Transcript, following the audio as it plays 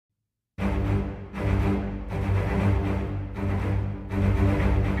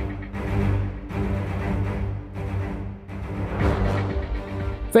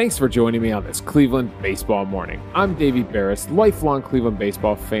Thanks for joining me on this Cleveland baseball morning. I'm Davey Barris, lifelong Cleveland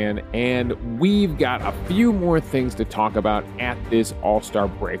baseball fan, and we've got a few more things to talk about at this All-Star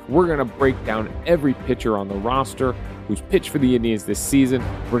break. We're going to break down every pitcher on the roster who's pitched for the Indians this season.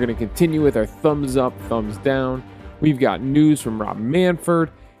 We're going to continue with our thumbs up, thumbs down. We've got news from Rob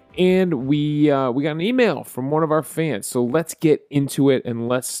Manfred, and we got an email from one of our fans. So let's get into it, and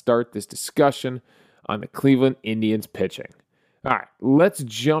let's start this discussion on the Cleveland Indians pitching. All right, let's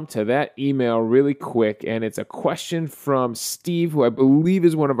jump to that email really quick, and it's a question from Steve, who I believe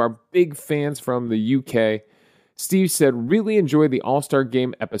is one of our big fans from the UK. Steve said, really enjoyed the All-Star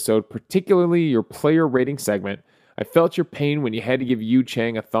Game episode, particularly your player rating segment. I felt your pain when you had to give Yu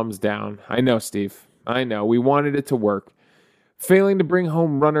Chang a thumbs down. I know, Steve. I know. We wanted it to work. Failing to bring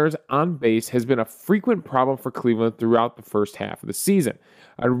home runners on base has been a frequent problem for Cleveland throughout the first half of the season.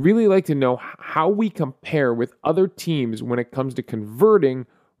 I'd really like to know how we compare with other teams when it comes to converting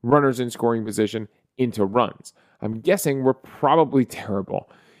runners in scoring position into runs. I'm guessing we're probably terrible.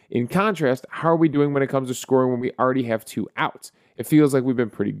 In contrast, how are we doing when it comes to scoring when we already have two outs? It feels like we've been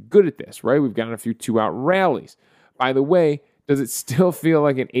pretty good at this, right? We've gotten a few two-out rallies. By the way, does it still feel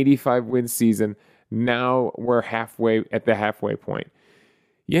like an 85-win season? Now we're halfway at the halfway point.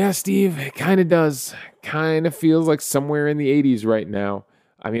 Yeah, Steve, it kind of does. Kind of feels like somewhere in the 80s right now.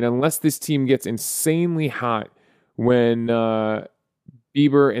 I mean, unless this team gets insanely hot when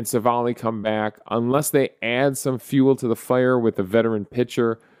Bieber and Savali come back, unless they add some fuel to the fire with a veteran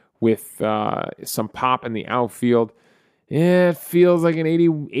pitcher, with some pop in the outfield, it feels like an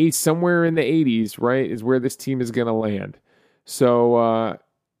 88, somewhere in the 80s, right, is where this team is going to land. So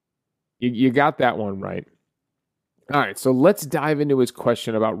you got that one right. All right, so let's dive into his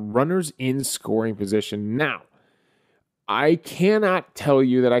question about runners in scoring position now. I cannot tell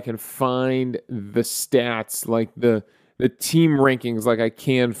you that I can find the stats like the team rankings like I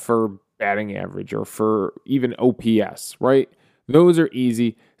can for batting average or for even OPS, right? Those are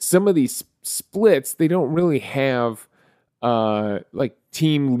easy. Some of these splits, they don't really have like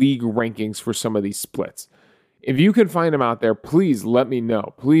team league rankings for some of these splits. If you can find them out there, please let me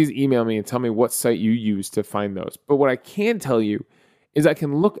know. Please email me and tell me what site you use to find those. But what I can tell you is I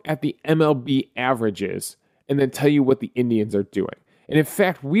can look at the MLB averages and then tell you what the Indians are doing. And in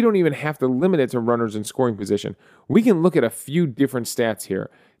fact, we don't even have to limit it to runners in scoring position. We can look at a few different stats here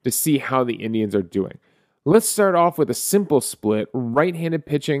to see how the Indians are doing. Let's start off with a simple split, right-handed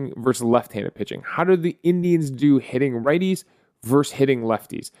pitching versus left-handed pitching. How do the Indians do hitting righties versus hitting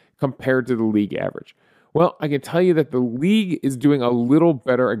lefties compared to the league average? Well, I can tell you that the league is doing a little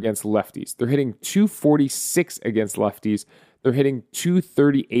better against lefties. They're hitting .246 against lefties. They're hitting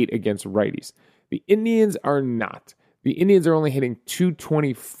 .238 against righties. The Indians are not. The Indians are only hitting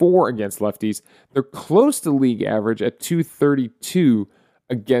 .224 against lefties. They're close to league average at .232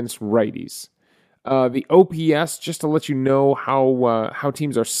 against righties. The OPS, just to let you know how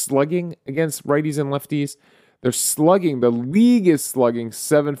teams are slugging against righties and lefties, they're slugging, the league is slugging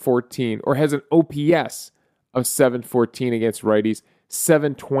 714, or has an OPS of 714 against righties,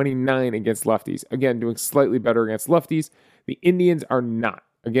 729 against lefties. Again, doing slightly better against lefties. The Indians are not.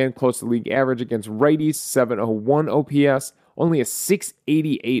 Again, close to league average against righties, 701 OPS, only a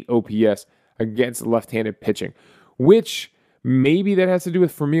 688 OPS against left-handed pitching, which maybe that has to do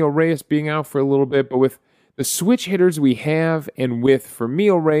with Fermín Reyes being out for a little bit, but with the switch hitters we have, and with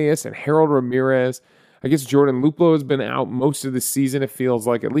Fermín Reyes and Harold Ramirez, I guess Jordan Luplow has been out most of the season, it feels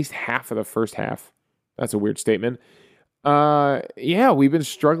like, at least half of the first half. That's a weird statement. We've been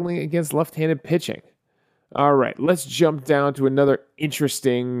struggling against left-handed pitching. All right, let's jump down to another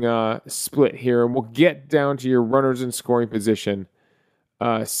interesting split here, and we'll get down to your runners in scoring position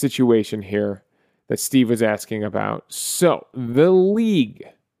situation here that Steve was asking about. So, the league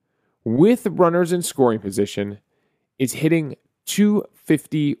with runners in scoring position is hitting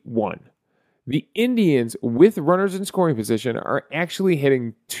 .251. The Indians with runners in scoring position are actually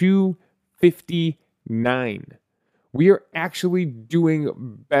hitting .259. We are actually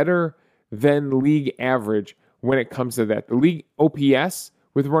doing better than league average when it comes to that. The league OPS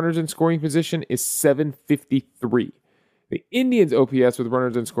with runners in scoring position is 753. The Indians OPS with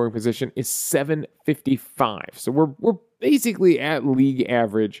runners in scoring position is 755. So we're basically at league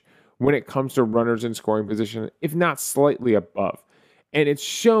average when it comes to runners in scoring position, if not slightly above. And it's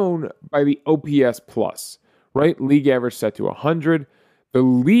shown by the OPS plus, right? League average set to 100. The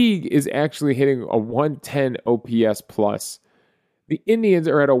league is actually hitting a 110 OPS plus. The Indians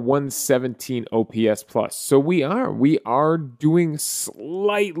are at a 117 OPS plus. So we are doing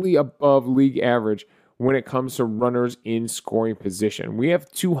slightly above league average when it comes to runners in scoring position. We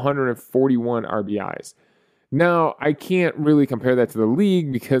have 241 RBIs. Now, I can't really compare that to the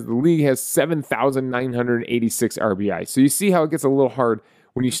league because the league has 7,986 RBI. So you see how it gets a little hard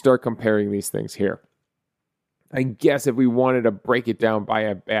when you start comparing these things here. I guess if we wanted to break it down by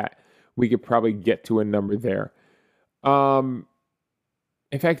a bat, we could probably get to a number there. In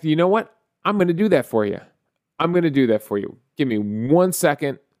fact, you know what? I'm going to do that for you. Give me 1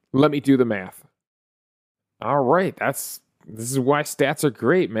 second. Let me do the math. All right. This is why stats are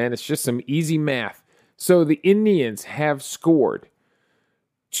great, man. It's just some easy math. So the Indians have scored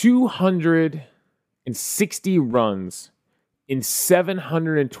 260 runs in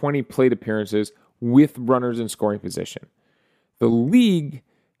 720 plate appearances with runners in scoring position. The league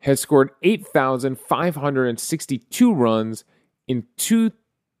has scored 8,562 runs in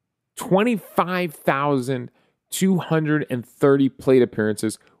 25,230 plate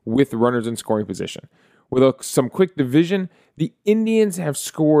appearances with runners in scoring position. With some quick division, the Indians have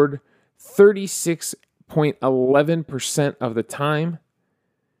scored 36.11% of the time.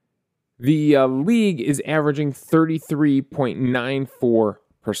 The league is averaging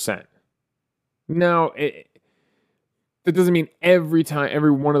 33.94%. Now, that doesn't mean every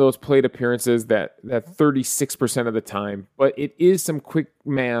one of those plate appearances that 36% of the time, but it is some quick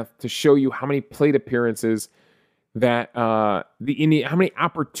math to show you how many plate appearances that how many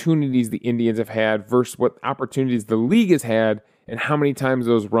opportunities the Indians have had versus what opportunities the league has had, and how many times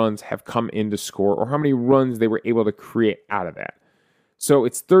those runs have come in to score, or how many runs they were able to create out of that. So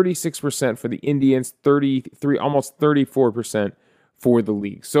it's 36% for the Indians, 33, almost 34% for the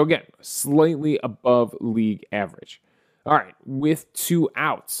league. So again, slightly above league average. All right, with 2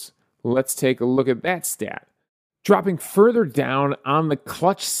 outs, let's take a look at that stat. Dropping further down on the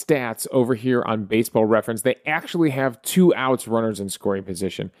clutch stats over here on Baseball Reference, they actually have 2 outs runners in scoring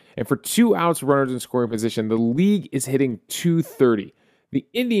position. And for 2 outs runners in scoring position, the league is hitting 230. The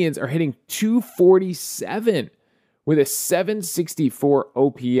Indians are hitting 247 with a 764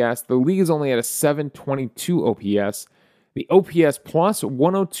 OPS. The league is only at a 722 OPS. The OPS plus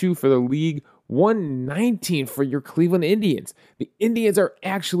 102 for the league, 119 for your Cleveland Indians. The Indians are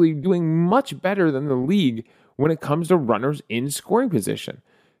actually doing much better than the league when it comes to runners in scoring position.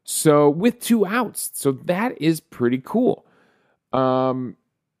 So with 2 outs. So that is pretty cool. That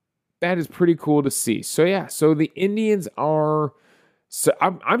is pretty cool to see. So yeah, so the Indians are, so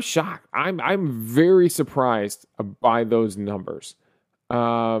I'm shocked. I'm very surprised by those numbers.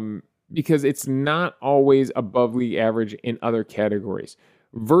 Because it's not always above league average in other categories.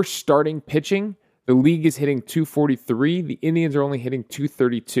 Versus starting pitching, the league is hitting 243. The Indians are only hitting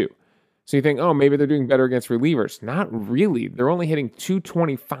 232. So you think, oh, maybe they're doing better against relievers. Not really. They're only hitting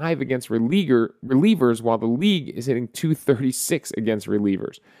 225 against relievers, while the league is hitting 236 against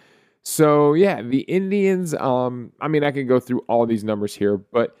relievers. So yeah, the Indians, I could go through all these numbers here,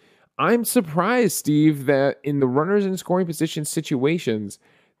 but I'm surprised, Steve, that in the runners in scoring position situations,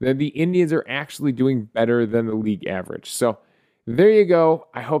 that the Indians are actually doing better than the league average. So there you go.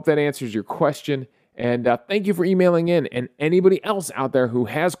 I hope that answers your question. And thank you for emailing in. And anybody else out there who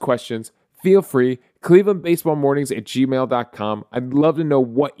has questions, feel free. ClevelandBaseballMornings@gmail.com. I'd love to know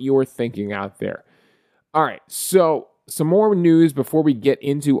what you're thinking out there. All right, so some more news before we get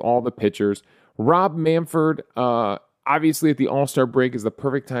into all the pitchers. Rob Manfred, obviously at the All-Star break is the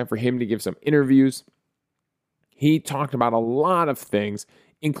perfect time for him to give some interviews. He talked about a lot of things,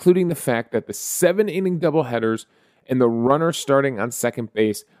 including the fact that the 7-inning doubleheaders and the runner starting on second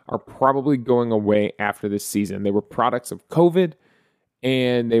base are probably going away after this season. They were products of COVID,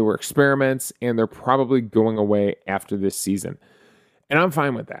 and they were experiments, and they're probably going away after this season. And I'm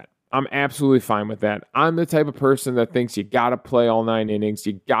fine with that. I'm absolutely fine with that. I'm the type of person that thinks you got to play all 9 innings.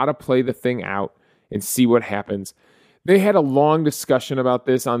 You got to play the thing out and see what happens. They had a long discussion about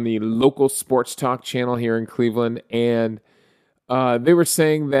this on the local sports talk channel here in Cleveland, and they were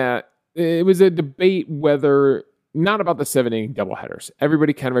saying that it was a debate whether, not about the 7-inning doubleheaders.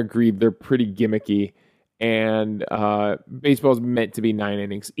 Everybody kind of agreed they're pretty gimmicky, and baseball is meant to be 9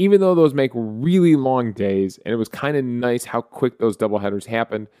 innings, even though those make really long days, and it was kind of nice how quick those doubleheaders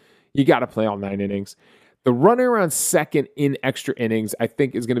happened. You got to play all 9 innings. The runner on second in extra innings, I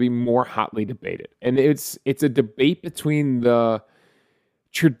think, is going to be more hotly debated. And it's a debate between the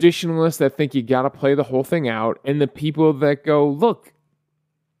traditionalists that think you got to play the whole thing out and the people that go, look,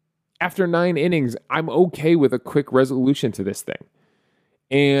 after 9 innings, I'm okay with a quick resolution to this thing.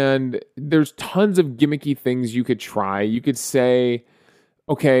 And there's tons of gimmicky things you could try. You could say,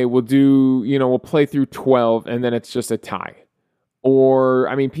 okay, we'll play through 12 and then it's just a tie. Or,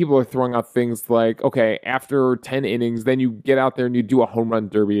 people are throwing out things like, okay, after 10 innings, then you get out there and you do a home run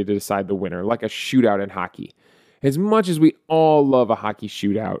derby to decide the winner, like a shootout in hockey. As much as we all love a hockey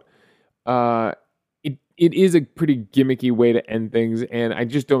shootout, it it is a pretty gimmicky way to end things, and I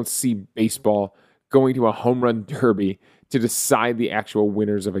just don't see baseball going to a home run derby to decide the actual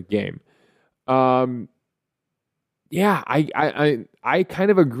winners of a game. Yeah, I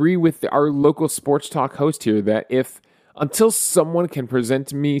kind of agree with our local sports talk host here that if until someone can present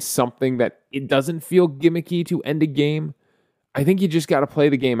to me something that it doesn't feel gimmicky to end a game, I think you just got to play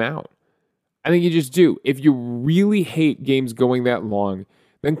the game out. I think you just do. If you really hate games going that long,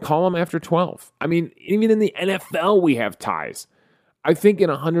 then call them after 12. I mean, even in the NFL, we have ties. I think in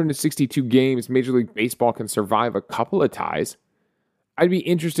 162 games, Major League Baseball can survive a couple of ties. I'd be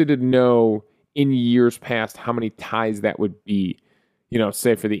interested to know in years past how many ties that would be,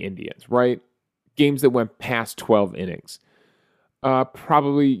 say for the Indians, right? Games that went past 12 innings. You're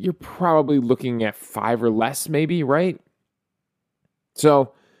probably looking at 5 or less, maybe, right?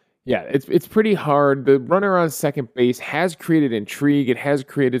 So, yeah, it's pretty hard. The runner on second base has created intrigue. It has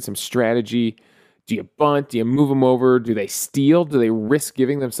created some strategy. Do you bunt? Do you move them over? Do they steal? Do they risk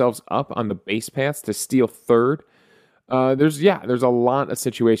giving themselves up on the base paths to steal third? There's a lot of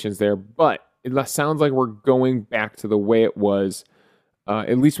situations there, but it sounds like we're going back to the way it was,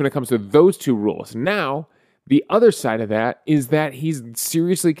 at least when it comes to those two rules. Now, the other side of that is that he's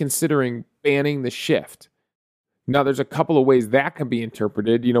seriously considering banning the shift. Now, there's a couple of ways that can be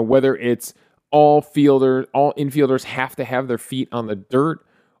interpreted, whether it's all infielders have to have their feet on the dirt,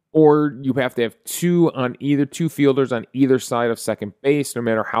 or you have to have two fielders on either side of second base, no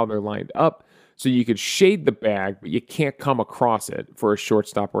matter how they're lined up. So you could shade the bag, but you can't come across it for a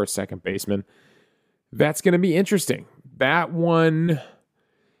shortstop or a second baseman. That's going to be interesting. That one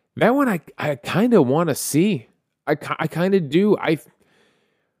I kind of want to see. I kind of do.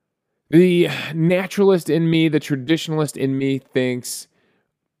 The naturalist in me, the traditionalist in me thinks,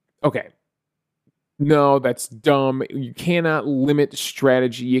 okay, no, that's dumb. You cannot limit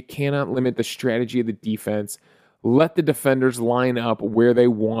strategy. You cannot limit the strategy of the defense. Let the defenders line up where they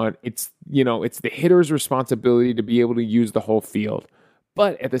want. It's the hitter's responsibility to be able to use the whole field.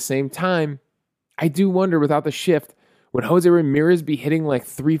 But at the same time, I do wonder, without the shift, would Jose Ramirez be hitting like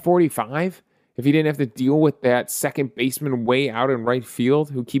 345 if he didn't have to deal with that second baseman way out in right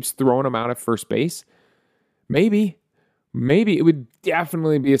field who keeps throwing him out at first base? Maybe it would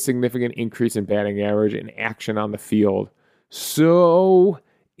definitely be a significant increase in batting average and action on the field. So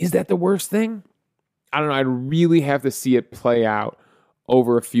is that the worst thing? I don't know. I'd really have to see it play out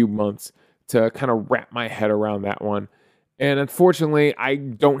over a few months to kind of wrap my head around that one. And unfortunately, I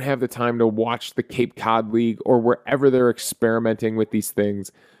don't have the time to watch the Cape Cod League or wherever they're experimenting with these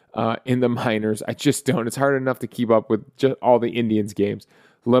things in the minors. I just don't. It's hard enough to keep up with just all the Indians games,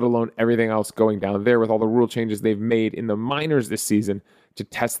 let alone everything else going down there with all the rule changes they've made in the minors this season to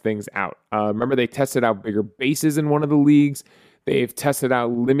test things out. Remember, they tested out bigger bases in one of the leagues. They've tested out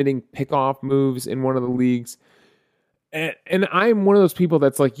limiting pickoff moves in one of the leagues. And I'm one of those people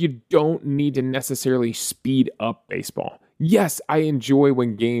that's like, you don't need to necessarily speed up baseball. Yes, I enjoy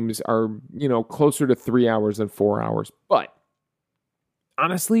when games are, closer to 3 hours than 4 hours. But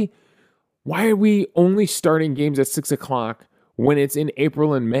honestly, why are we only starting games at 6 o'clock when it's in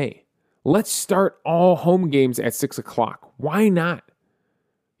April and May? Let's start all home games at 6 o'clock. Why not?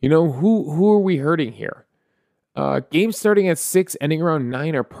 Who are we hurting here? Games starting at 6, ending around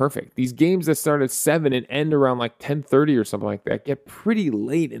 9 are perfect. These games that start at 7 and end around like 10:30 or something like that get pretty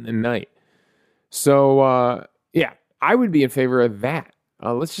late in the night. So, yeah, I would be in favor of that.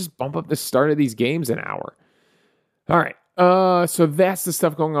 Let's just bump up the start of these games an hour. All right. So that's the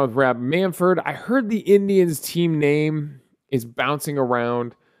stuff going on with Rob Manfred. I heard the Indians team name is bouncing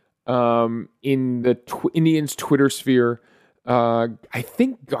around in the Indians Twitter sphere. I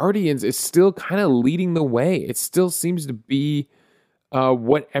think Guardians is still kind of leading the way. It still seems to be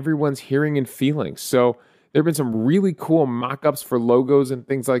what everyone's hearing and feeling. So there have been some really cool mock-ups for logos and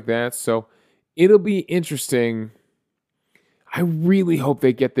things like that. So it'll be interesting. I really hope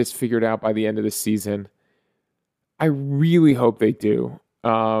they get this figured out by the end of the season. I really hope they do.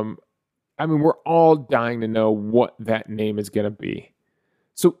 We're all dying to know what that name is going to be.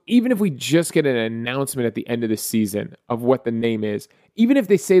 So even if we just get an announcement at the end of the season of what the name is, even if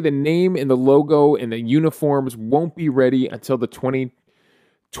they say the name and the logo and the uniforms won't be ready until the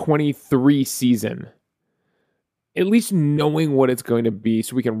 2023 season, at least knowing what it's going to be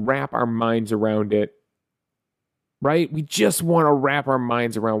so we can wrap our minds around it, right? We just want to wrap our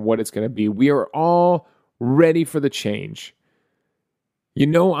minds around what it's going to be. We are all ready for the change.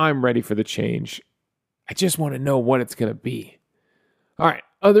 I'm ready for the change. I just want to know what it's going to be. All right,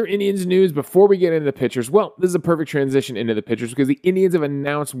 other Indians news before we get into the pitchers. Well, this is a perfect transition into the pitchers because the Indians have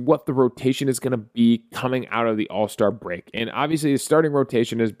announced what the rotation is going to be coming out of the All-Star break. And obviously, the starting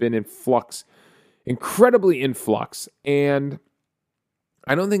rotation has been in flux incredibly in flux, and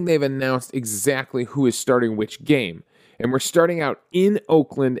I don't think they've announced exactly who is starting which game. And we're starting out in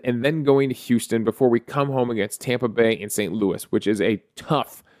Oakland and then going to Houston before we come home against Tampa Bay and St. Louis, which is a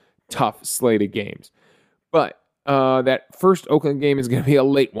tough slate of games. But that first Oakland game is going to be a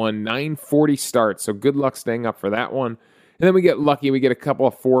late one, 9:40 start, so good luck staying up for that one. And then we get lucky, we get a couple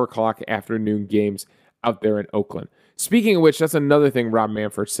of 4 o'clock afternoon games out there in Oakland. Speaking of which, that's another thing Rob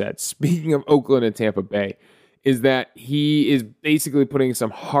Manfred said. Speaking of Oakland and Tampa Bay, is that he is basically putting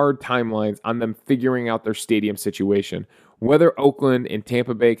some hard timelines on them figuring out their stadium situation, whether Oakland and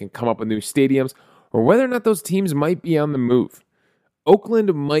Tampa Bay can come up with new stadiums, or whether or not those teams might be on the move.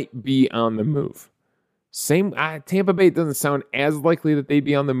 Oakland might be on the move. Tampa Bay doesn't sound as likely that they'd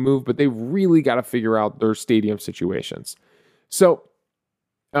be on the move, but they've really got to figure out their stadium situations. So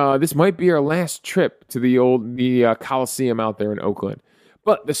this might be our last trip to the Coliseum out there in Oakland.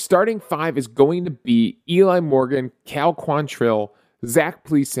 But the starting 5 is going to be Eli Morgan, Cal Quantrill, Zach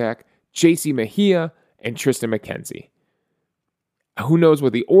Plesac, J.C. Mejia, and Tristan McKenzie. Who knows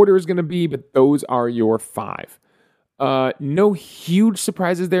what the order is going to be, but those are your 5. No huge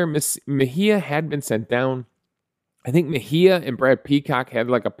surprises there. Mejia had been sent down. I think Mejia and Brad Peacock had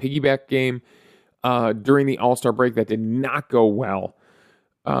like a piggyback game during the All-Star break that did not go well.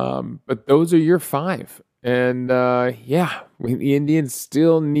 But those are your 5. And the Indians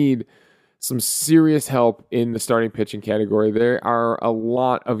still need some serious help in the starting pitching category. There are a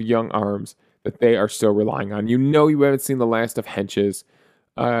lot of young arms that they are still relying on. You haven't seen the last of Henches.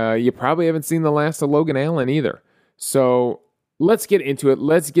 You probably haven't seen the last of Logan Allen either. So let's get into it.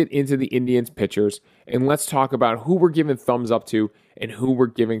 Let's get into the Indians pitchers, and let's talk about who we're giving thumbs up to and who we're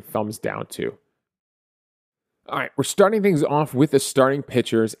giving thumbs down to. All right, we're starting things off with the starting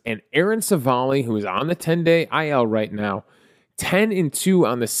pitchers, and Aaron Savali, who is on the 10-day IL right now, 10-2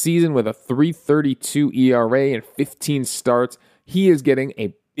 on the season with a 3.32 ERA and 15 starts. He is getting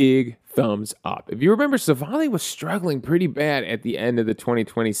a big thumbs up. If you remember, Savali was struggling pretty bad at the end of the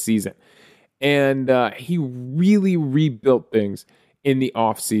 2020 season, and he really rebuilt things in the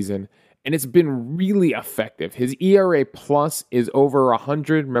offseason, and it's been really effective. His ERA plus is over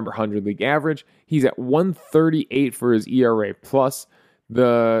 100. Remember, 100 league average. He's at 138 for his ERA plus,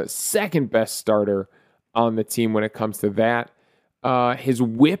 the second best starter on the team when it comes to that. His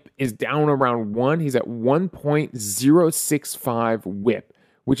whip is down around 1. He's at 1.065 whip,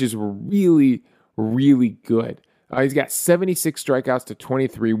 which is really, really good. He's got 76 strikeouts to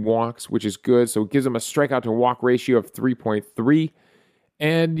 23 walks, which is good. So it gives him a strikeout to walk ratio of 3.3.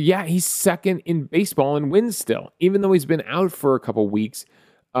 And yeah, he's second in baseball in wins still, even though he's been out for a couple weeks.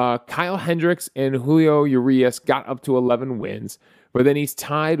 Kyle Hendricks and Julio Urias got up to 11 wins, but then he's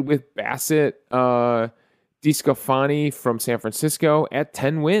tied with Bassett DeSclafani from San Francisco at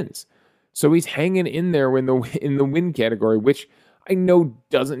 10 wins. So he's hanging in there in the win category, which I know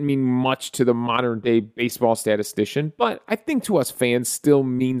doesn't mean much to the modern day baseball statistician, but I think to us fans still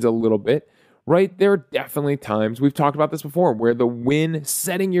means a little bit. Right? There are definitely times, we've talked about this before, where the win,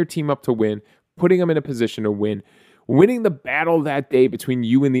 setting your team up to win, putting them in a position to win, winning the battle that day between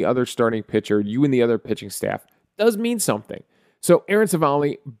you and the other starting pitcher, you and the other pitching staff, does mean something. So Aaron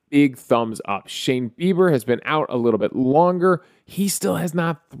Savali, big thumbs up. Shane Bieber has been out a little bit longer. He still has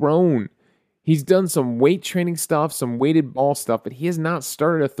not thrown. He's done some weight training stuff, some weighted ball stuff, but he has not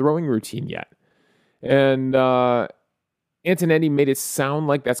started a throwing routine yet. And Antonetti made it sound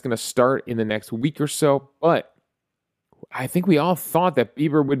like that's going to start in the next week or so, but I think we all thought that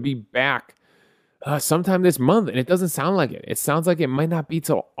Bieber would be back sometime this month, and it doesn't sound like it. It sounds like it might not be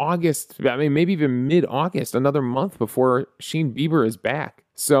till August, maybe even mid-August, another month before Shane Bieber is back.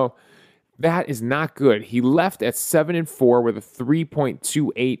 So that is not good. He left at 7-4 with a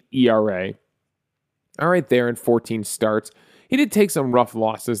 3.28 ERA. All right, there in 14 starts. He did take some rough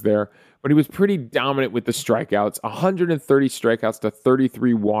losses there, but he was pretty dominant with the strikeouts, 130 strikeouts to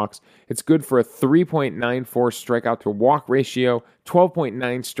 33 walks. It's good for a 3.94 strikeout to walk ratio, 12.9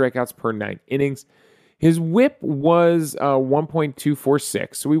 strikeouts per 9 innings. His whip was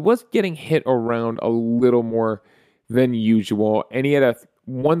 1.246, so he was getting hit around a little more than usual, and he had a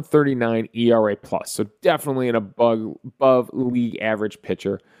 139 ERA plus, so definitely an above league average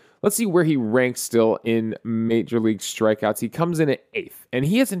pitcher. Let's see where he ranks still in Major League strikeouts. He comes in at 8th, and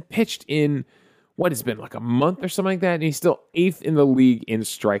he hasn't pitched in, what has been, like a month or something like that, and he's still 8th in the league in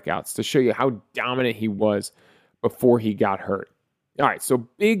strikeouts to show you how dominant he was before he got hurt. All right, so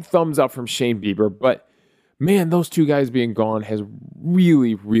big thumbs up from Shane Bieber, but man, those two guys being gone has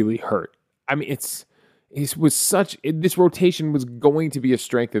really, really hurt. I mean, this rotation was going to be a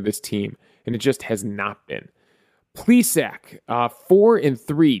strength of this team, and it just has not been. Plesac,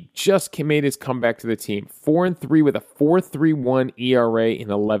 4-3, just made his comeback to the team. 4-3 with a 4.31 ERA in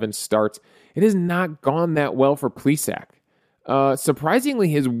 11 starts. It has not gone that well for Plesac. Surprisingly,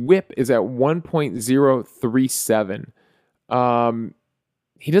 his WHIP is at 1.037.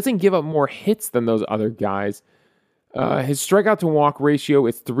 He doesn't give up more hits than those other guys. His strikeout to walk ratio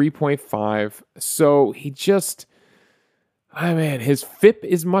is 3.5. So he just, his FIP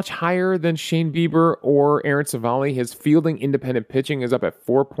is much higher than Shane Bieber or Aaron Savali. His fielding independent pitching is up at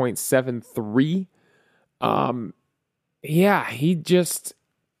 4.73.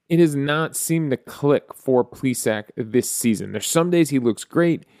 It has not seemed to click for Plesac this season. There's some days he looks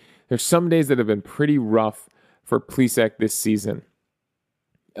great. There's some days that have been pretty rough for Plesac this season.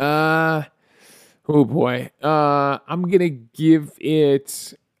 Oh boy. I'm going to give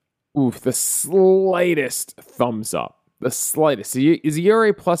it the slightest thumbs up. The slightest. His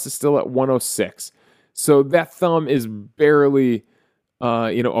ERA plus is still at 106. So that thumb is barely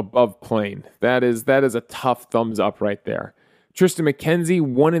above plane. That is a tough thumbs up right there. Tristan McKenzie,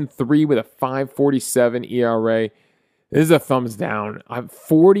 1-3 with a 5.47 ERA. This is a thumbs down.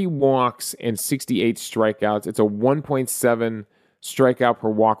 40 walks and 68 strikeouts. It's a 1.7 strikeout per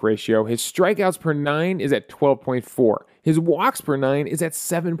walk ratio. His strikeouts per 9 is at 12.4. His walks per 9 is at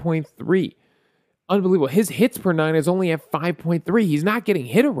 7.3. Unbelievable. His hits per 9 is only at 5.3. He's not getting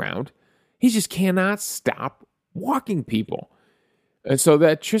hit around. He just cannot stop walking people. And so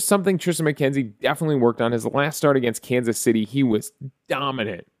that's just something Tristan McKenzie definitely worked on. His last start against Kansas City, he was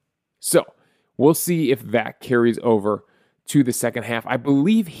dominant. So we'll see if that carries over to the second half. I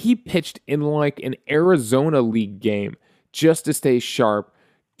believe he pitched in like an Arizona League game just to stay sharp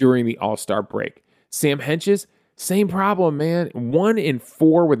during the All-Star break. Sam Hentges, same problem, man.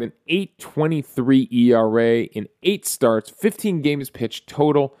 1-4 with an 8.23 ERA in 8 starts, 15 games pitched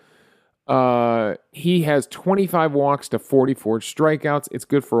total. He has 25 walks to 44 strikeouts. It's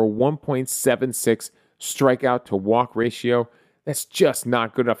good for a 1.76 strikeout to walk ratio. That's just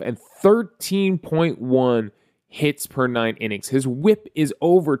not good enough. And 13.1 hits per 9 innings. His WHIP is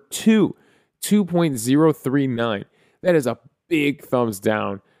over 2.039. That is a big thumbs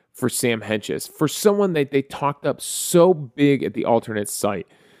down for Sam Hentges. For someone that they talked up so big at the alternate site,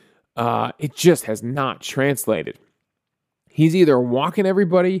 it just has not translated. He's either walking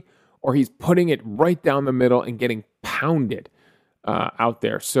everybody or he's putting it right down the middle and getting pounded out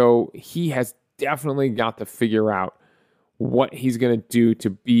there. So he has definitely got to figure out what he's going to do to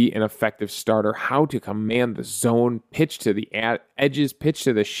be an effective starter, how to command the zone, pitch to the edges, pitch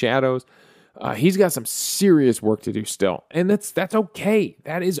to the shadows. He's got some serious work to do still, and that's okay.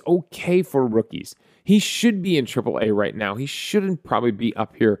 That is okay for rookies. He should be in AAA right now. He shouldn't probably be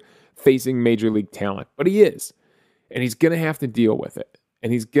up here facing major league talent, but he is, and he's going to have to deal with it.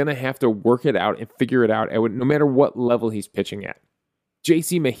 And he's going to have to work it out and figure it out no matter what level he's pitching at.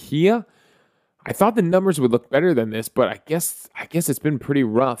 JC Mejia, I thought the numbers would look better than this, but I guess it's been pretty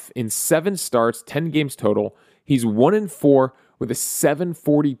rough. In 7 starts, 10 games total, he's 1-4 with a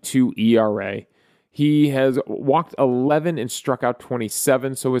 7.42 ERA. He has walked 11 and struck out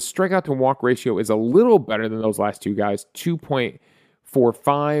 27, so his strikeout to walk ratio is a little better than those last two guys,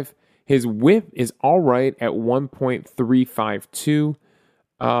 2.45. His WHIP is all right at 1.352.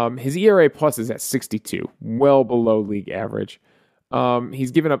 His ERA plus is at 62, well below league average. He's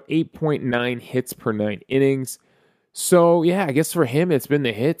given up 8.9 hits per 9 innings. So, yeah, I guess for him, it's been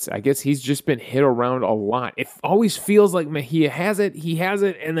the hits. I guess he's just been hit around a lot. It always feels like Mejia has it,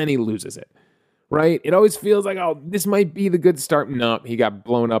 and then he loses it, right? It always feels like, oh, this might be the good start. No, he got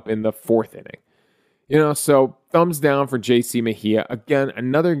blown up in the 4th inning. So thumbs down for JC Mejia. Again,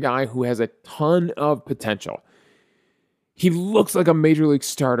 another guy who has a ton of potential. He looks like a major league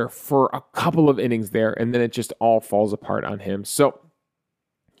starter for a couple of innings there, and then it just all falls apart on him. So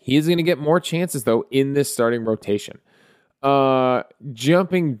he is going to get more chances, though, in this starting rotation.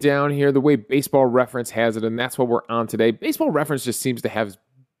 Jumping down here, the way Baseball Reference has it, and that's what we're on today. Baseball Reference just seems to have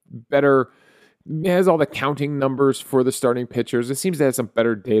has all the counting numbers for the starting pitchers. It seems to have some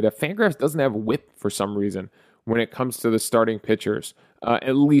better data. Fangraphs doesn't have WHIP for some reason when it comes to the starting pitchers,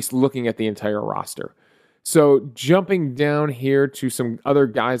 at least looking at the entire roster. So jumping down here to some other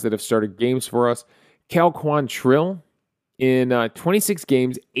guys that have started games for us. Cal Quantrill in 26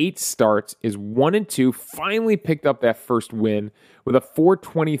 games, 8 starts, is 1-2, finally picked up that first win with a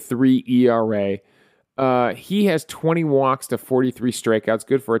 4.23 ERA. He has 20 walks to 43 strikeouts,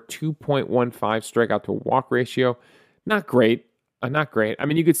 good for a 2.15 strikeout to walk ratio. Not great. Not great. I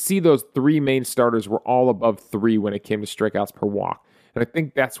mean, you could see those 3 main starters were all above 3 when it came to strikeouts per walk. And I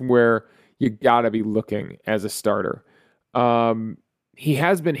think that's where you got to be looking as a starter. he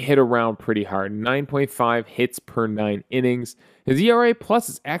has been hit around pretty hard. 9.5 hits per 9 innings. His ERA plus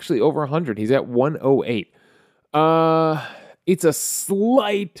is actually over 100. He's at 108. It's a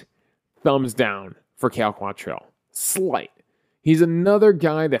slight thumbs down for Cal Quantrill. Slight. He's another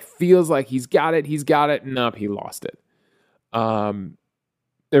guy that feels like he's got it. Nope, he lost it. There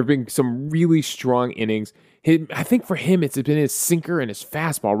have been some really strong innings. I think for him, it's been his sinker and his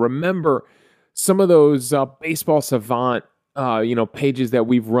fastball. Remember some of those Baseball Savant pages that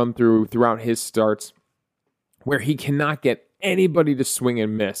we've run throughout his starts where he cannot get anybody to swing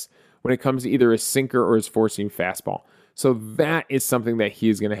and miss when it comes to either his sinker or his four-seam fastball. So that is something that he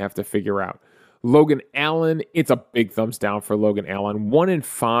is going to have to figure out. Logan Allen, it's a big thumbs down for Logan Allen.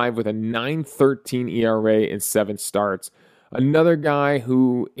 1-5 with a 9.13 ERA in 7 starts. Another guy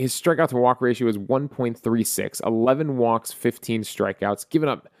who his strikeout to walk ratio is 1.36, 11 walks, 15 strikeouts, giving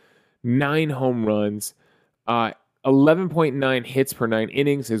up 9 home runs, 11.9 hits per 9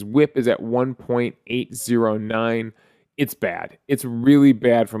 innings. His whip is at 1.809. It's bad. It's really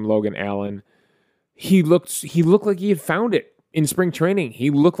bad from Logan Allen. He looked like he had found it in spring training. He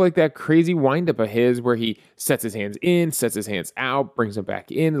looked like that crazy windup of his where he sets his hands in, sets his hands out, brings them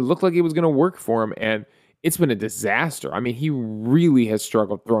back in. It looked like it was going to work for him, and it's been a disaster. I mean, he really has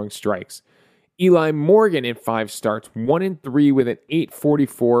struggled throwing strikes. Eli Morgan in 5 starts, 1-3 with an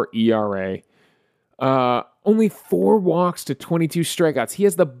 8.44 ERA. Only 4 walks to 22 strikeouts. He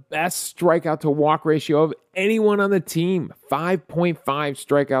has the best strikeout to walk ratio of anyone on the team. 5.5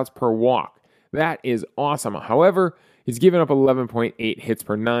 strikeouts per walk. That is awesome. However, he's given up 11.8 hits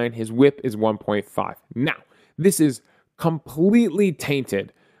per 9. His whip is 1.5. Now, this is completely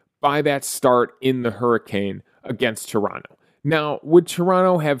tainted by that start in the Hurricane against Toronto. Now, would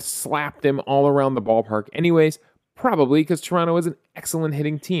Toronto have slapped him all around the ballpark anyways? Probably, because Toronto is an excellent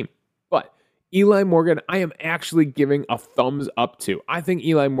hitting team. But Eli Morgan, I am actually giving a thumbs up to. I think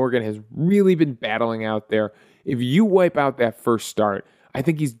Eli Morgan has really been battling out there. If you wipe out that first start, I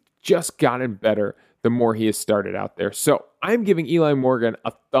think he's just gotten better the more he has started out there. So I'm giving Eli Morgan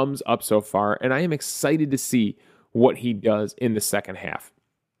a thumbs up so far, and I am excited to see what he does in the second half.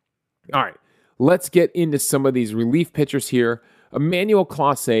 All right, let's get into some of these relief pitchers here. Emmanuel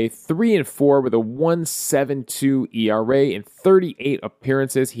Clase, 3-4 with a 1.72 ERA in 38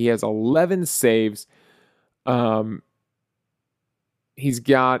 appearances. He has 11 saves. He's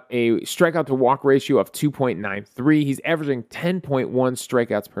got a strikeout to walk ratio of 2.93. He's averaging 10.1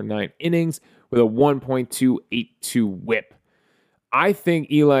 strikeouts per 9 innings with a 1.282 whip. I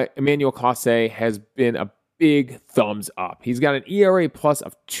think Emmanuel Clase has been a big thumbs up. He's got an ERA plus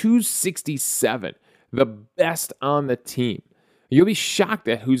of 2.67, the best on the team. You'll be shocked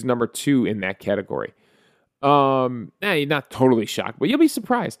at who's number 2 in that category. You're not totally shocked, but you'll be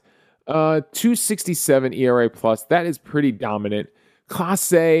surprised. 2.67 ERA plus, that is pretty dominant.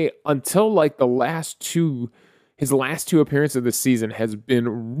 Clase, until like his last two appearances of the season, has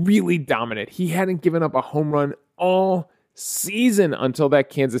been really dominant. He hadn't given up a home run all season until that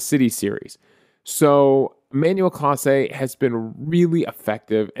Kansas City series. So Emmanuel Clase has been really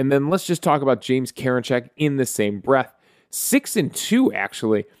effective. And then let's just talk about James Karinchak in the same breath. 6-2,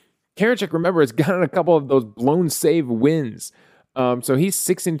 actually. Karinchak, remember, has gotten a couple of those blown save wins. So he's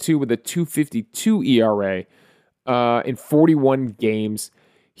 6-2 with a 2.52 ERA in 41 games.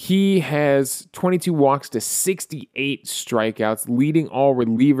 He has 22 walks to 68 strikeouts, leading all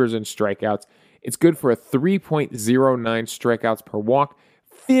relievers in strikeouts. It's good for a 3.09 strikeouts per walk,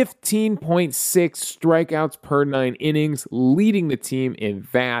 15.6 strikeouts per 9 innings, leading the team in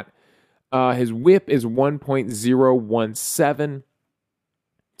that. His whip is 1.017.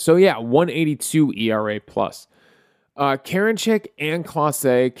 So yeah, 1.82 ERA plus. Karinchak and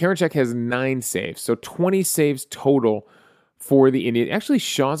Clase. Karinchak has 9 saves, so 20 saves total for the Indians. Actually,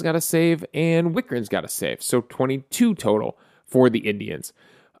 Shaw's got a save and Wickren's got a save, so 22 total for the Indians.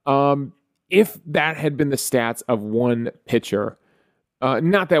 If that had been the stats of one pitcher,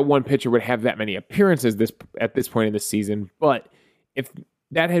 not that one pitcher would have that many appearances at this point in the season, but if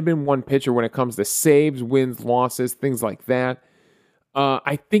that had been one pitcher when it comes to saves, wins, losses, things like that,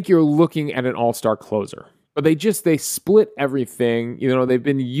 I think you're looking at an all-star closer. But they split everything. You know, they've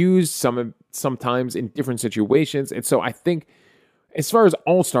been used sometimes in different situations. And so I think as far as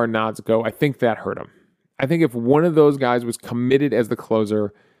all-star nods go, I think that hurt him. I think if one of those guys was committed as the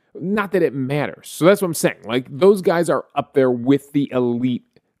closer, not that it matters. So that's what I'm saying. Like, those guys are up there with the elite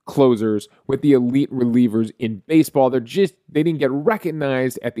closers, with the elite relievers in baseball. They didn't get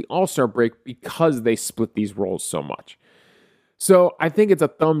recognized at the All-Star break because they split these roles so much. So I think it's a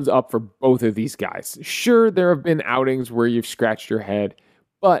thumbs up for both of these guys. Sure, there have been outings where you've scratched your head,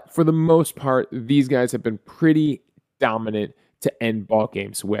 but for the most part, these guys have been pretty dominant, to end ball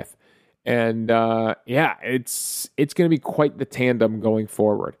games with. And it's going to be quite the tandem going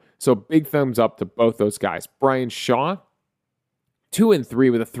forward. So big thumbs up to both those guys. Bryan Shaw,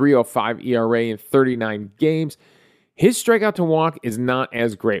 2-3 with a 3.05 ERA in 39 games. His strikeout to walk is not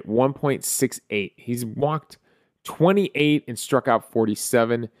as great, 1.68. He's walked 28 and struck out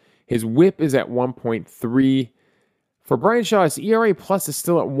 47. His whip is at 1.3. For Bryan Shaw, his ERA plus is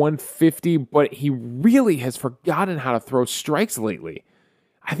still at 150, but he really has forgotten how to throw strikes lately.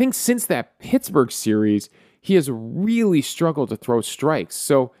 I think since that Pittsburgh series, he has really struggled to throw strikes.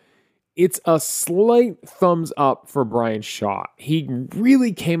 So it's a slight thumbs up for Bryan Shaw. He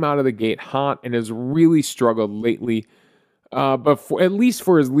really came out of the gate hot and has really struggled lately. But at least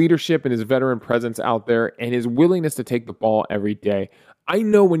for his leadership and his veteran presence out there and his willingness to take the ball every day. I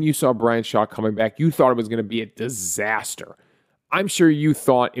know when you saw Bryan Shaw coming back, you thought it was going to be a disaster. I'm sure you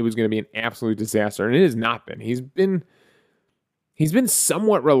thought it was going to be an absolute disaster, and it has not been. He's been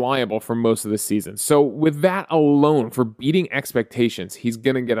somewhat reliable for most of the season. So with that alone, for beating expectations, he's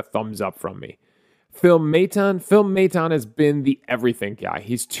going to get a thumbs up from me. Phil Maton has been the everything guy.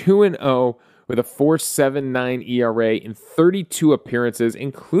 He's 2-0 with a 4.79 ERA in 32 appearances,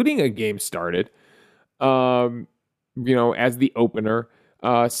 including a game started, as the opener.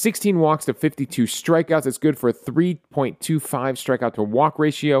 16 walks to 52 strikeouts. It's good for a 3.25 strikeout to walk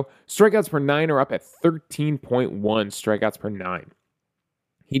ratio. Strikeouts per 9 are up at 13.1 strikeouts per 9.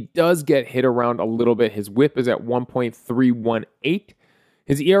 He does get hit around a little bit. His whip is at 1.318.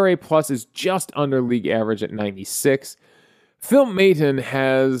 His ERA plus is just under league average at 96. Phil Maton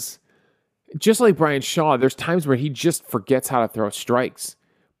has, just like Bryan Shaw, there's times where he just forgets how to throw strikes.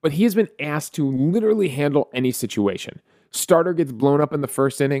 But he has been asked to literally handle any situation. Starter gets blown up in the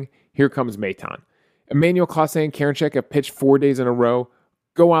first inning. Here comes Maton. Emmanuel Clase and Karinchak have pitched 4 days in a row.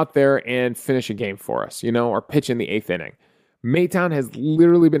 Go out there and finish a game for us, or pitch in the 8th inning. Maton has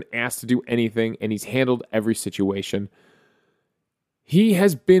literally been asked to do anything, and he's handled every situation. He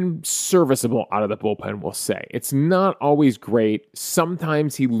has been serviceable out of the bullpen, we'll say. It's not always great.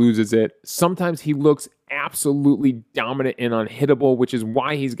 Sometimes he loses it. Sometimes he looks absolutely dominant and unhittable, which is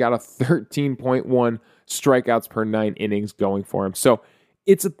why he's got a 13.1 strikeouts per 9 innings going for him. So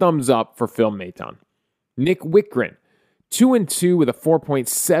it's a thumbs up for Phil Maton. Nick Wittgren, 2-2 with a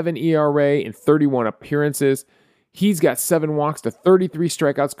 4.7 ERA in 31 appearances. He's got 7 walks to 33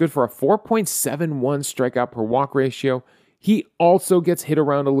 strikeouts, good for a 4.71 strikeout per walk ratio. He also gets hit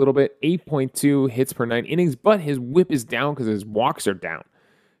around a little bit, 8.2 hits per 9 innings, but his whip is down because his walks are down.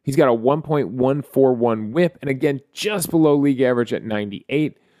 He's got a 1.141 whip, and again, just below league average at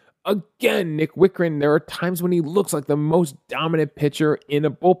 98. Again, Nick Wittgren, there are times when he looks like the most dominant pitcher in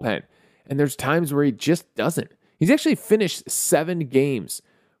a bullpen, and there's times where he just doesn't. He's actually finished 7 games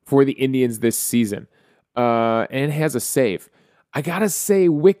for the Indians this season, and has a save. I gotta say,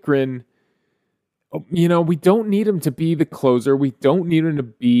 Wittgren, we don't need him to be the closer. We don't need him to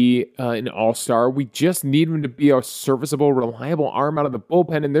be an all-star. We just need him to be a serviceable, reliable arm out of the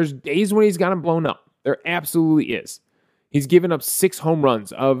bullpen. And there's days when he's got him blown up. There absolutely is. He's given up 6 home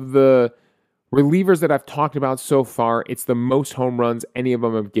runs. Of the relievers that I've talked about so far, it's the most home runs any of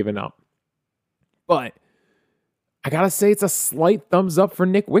them have given up. But I got to say it's a slight thumbs up for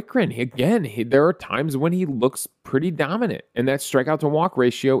Nick Wittgren. Again, there are times when he looks pretty dominant, and that strikeout to walk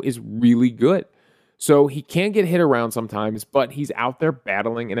ratio is really good. So he can get hit around sometimes, but he's out there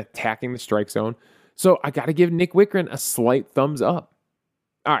battling and attacking the strike zone. So I got to give Nick Wittgren a slight thumbs up.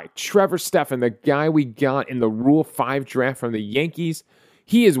 All right, Trevor Stephan, the guy we got in the Rule 5 draft from the Yankees.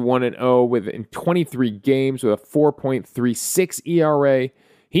 He is 1-0 in 23 games with a 4.36 ERA.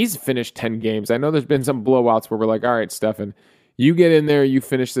 He's finished 10 games. I know there's been some blowouts where we're like, all right, Stephan, you get in there, you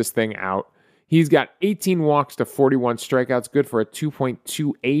finish this thing out. He's got 18 walks to 41 strikeouts, good for a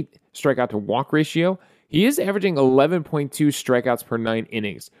 2.28 strikeout to walk ratio. He is averaging 11.2 strikeouts per 9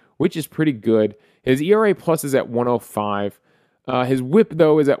 innings, which is pretty good. His ERA plus is at 105. His whip,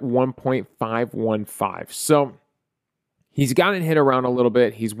 though, is at 1.515. So he's gotten hit around a little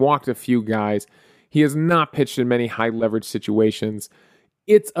bit. He's walked a few guys. He has not pitched in many high leverage situations.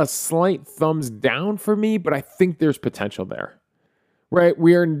 It's a slight thumbs down for me, but I think there's potential there. Right?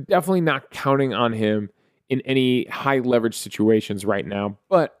 We are definitely not counting on him in any high leverage situations right now,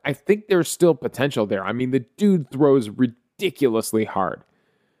 but I think there's still potential there. I mean, the dude throws ridiculously hard.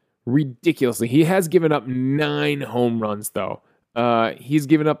 Ridiculously. He has given up 9 home runs, though. He's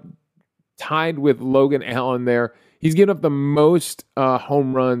given up, tied with Logan Allen there, he's given up the most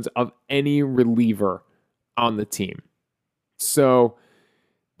home runs of any reliever on the team. So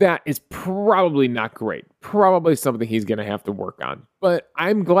that is probably not great. Probably something he's going to have to work on. But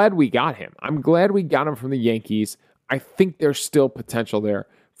I'm glad we got him. I'm glad we got him from the Yankees. I think there's still potential there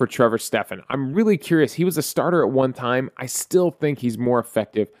for Trevor Stephan. I'm really curious. He was a starter at one time. I still think he's more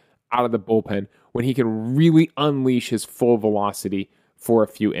effective out of the bullpen when he can really unleash his full velocity for a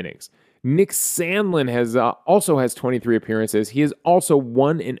few innings. Nick Sandlin also has 23 appearances. He is also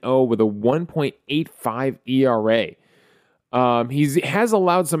 1-0 with a 1.85 ERA. He has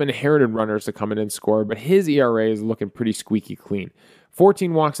allowed some inherited runners to come in and score, but his ERA is looking pretty squeaky clean.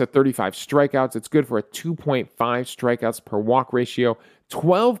 14 walks at 35 strikeouts. It's good for a 2.5 strikeouts per walk ratio.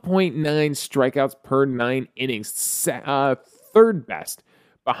 12.9 strikeouts per 9 innings. Third best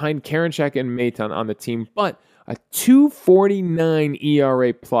behind Karinchak and Maton on the team, but a 2.49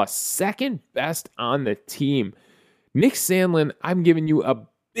 ERA plus. Second best on the team. Nick Sandlin, I'm giving you a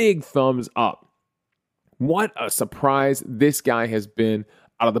big thumbs up. What a surprise this guy has been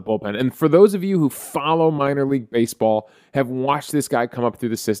out of the bullpen. And for those of you who follow minor league baseball, have watched this guy come up through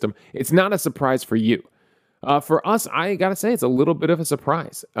the system, it's not a surprise for you. For us, I got to say, it's a little bit of a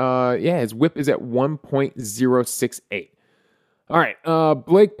surprise. His whip is at 1.068. All right,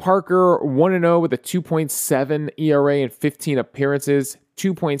 Blake Parker, 1-0 with a 2.7 ERA and 15 appearances,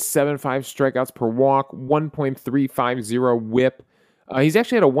 2.75 strikeouts per walk, 1.350 whip. He's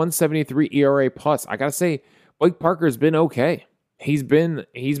actually had a 1.73 ERA plus. I got to say, Blake Parker's been okay. He's been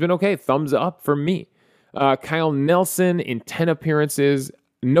okay. Thumbs up from me. Kyle Nelson in 10 appearances,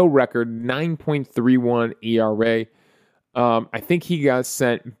 no record, 9.31 ERA. I think he got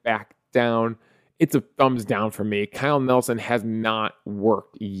sent back down. It's a thumbs down for me. Kyle Nelson has not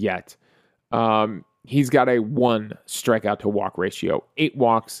worked yet. He's got a 1 strikeout to walk ratio, 8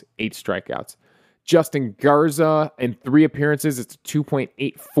 walks, 8 strikeouts. Justin Garza in 3 appearances, it's a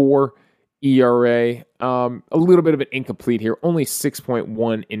 2.84 ERA. A little bit of an incomplete here, only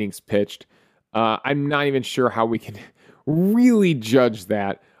 6.1 innings pitched. I'm not even sure how we can really judge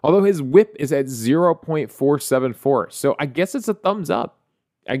that, although his whip is at 0.474. So I guess it's a thumbs up.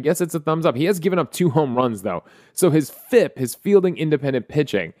 He has given up 2 home runs, though. So his FIP, his fielding independent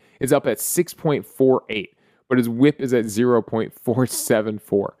pitching, is up at 6.48, but his whip is at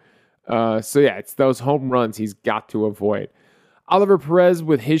 0.474. It's those home runs he's got to avoid. Oliver Perez,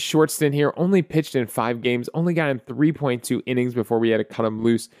 with his short stint here, only pitched in 5 games, only got in 3.2 innings before we had to cut him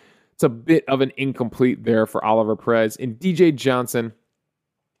loose. It's a bit of an incomplete there for Oliver Perez. And DJ Johnson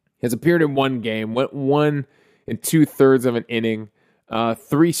has appeared in 1 game, went 1 2/3 of an inning,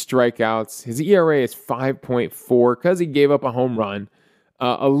 3 strikeouts. His ERA is 5.4 because he gave up a home run.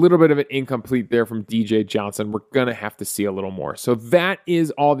 A little bit of an incomplete there from DJ Johnson. We're going to have to see a little more. So that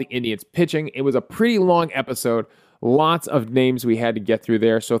is all the Indians pitching. It was a pretty long episode. Lots of names we had to get through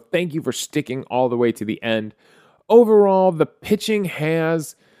there. So thank you for sticking all the way to the end. Overall, the pitching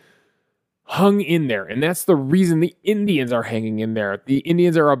has hung in there, and that's the reason the Indians are hanging in there. The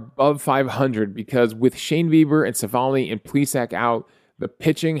Indians are above 500 because with Shane Bieber and Savali and Plesac out, the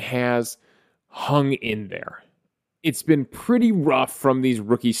pitching has hung in there. It's been pretty rough from these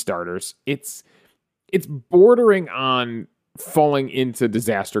rookie starters. It's bordering on falling into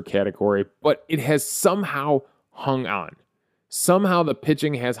disaster category, but it has somehow hung on. Somehow the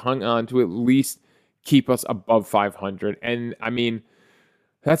pitching has hung on to at least keep us above 500. And I mean,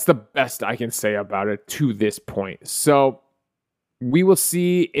 that's the best I can say about it to this point. So we will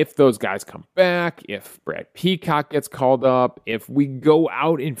see if those guys come back, if Brad Peacock gets called up, if we go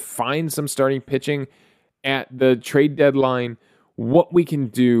out and find some starting pitching at the trade deadline, what we can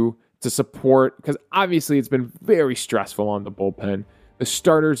do to support, because obviously it's been very stressful on the bullpen. The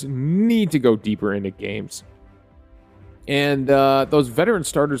starters need to go deeper into games. And those veteran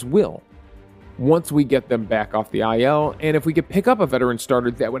starters will, once we get them back off the IL. And if we could pick up a veteran starter,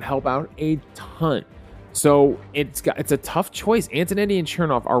 that would help out a ton. So it's a tough choice. Antonetti and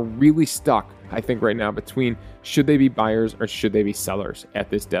Chernoff are really stuck, I think, right now between should they be buyers or should they be sellers at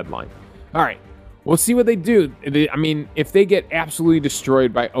this deadline. All right, we'll see what they do. I mean, if they get absolutely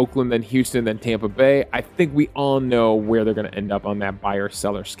destroyed by Oakland, then Houston, then Tampa Bay, I think we all know where they're going to end up on that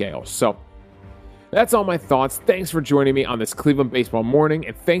buyer-seller scale. So that's all my thoughts. Thanks for joining me on this Cleveland Baseball Morning,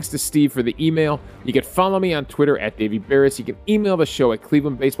 and thanks to Steve for the email. You can follow me on Twitter at Davey Barris. You can email the show at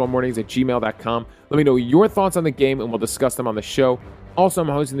clevelandbaseballmornings@gmail.com. Let me know your thoughts on the game, and we'll discuss them on the show. Also, I'm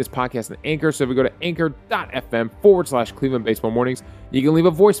hosting this podcast on Anchor, so if you go to anchor.fm/Cleveland Baseball Mornings, you can leave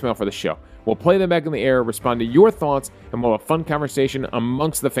a voicemail for the show. We'll play them back in the air, respond to your thoughts, and we'll have a fun conversation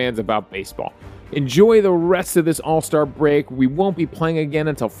amongst the fans about baseball. Enjoy the rest of this All-Star break. We won't be playing again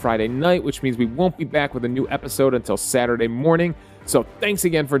until Friday night, which means we won't be back with a new episode until Saturday morning. So thanks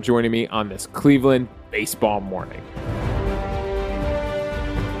again for joining me on this Cleveland Baseball Morning.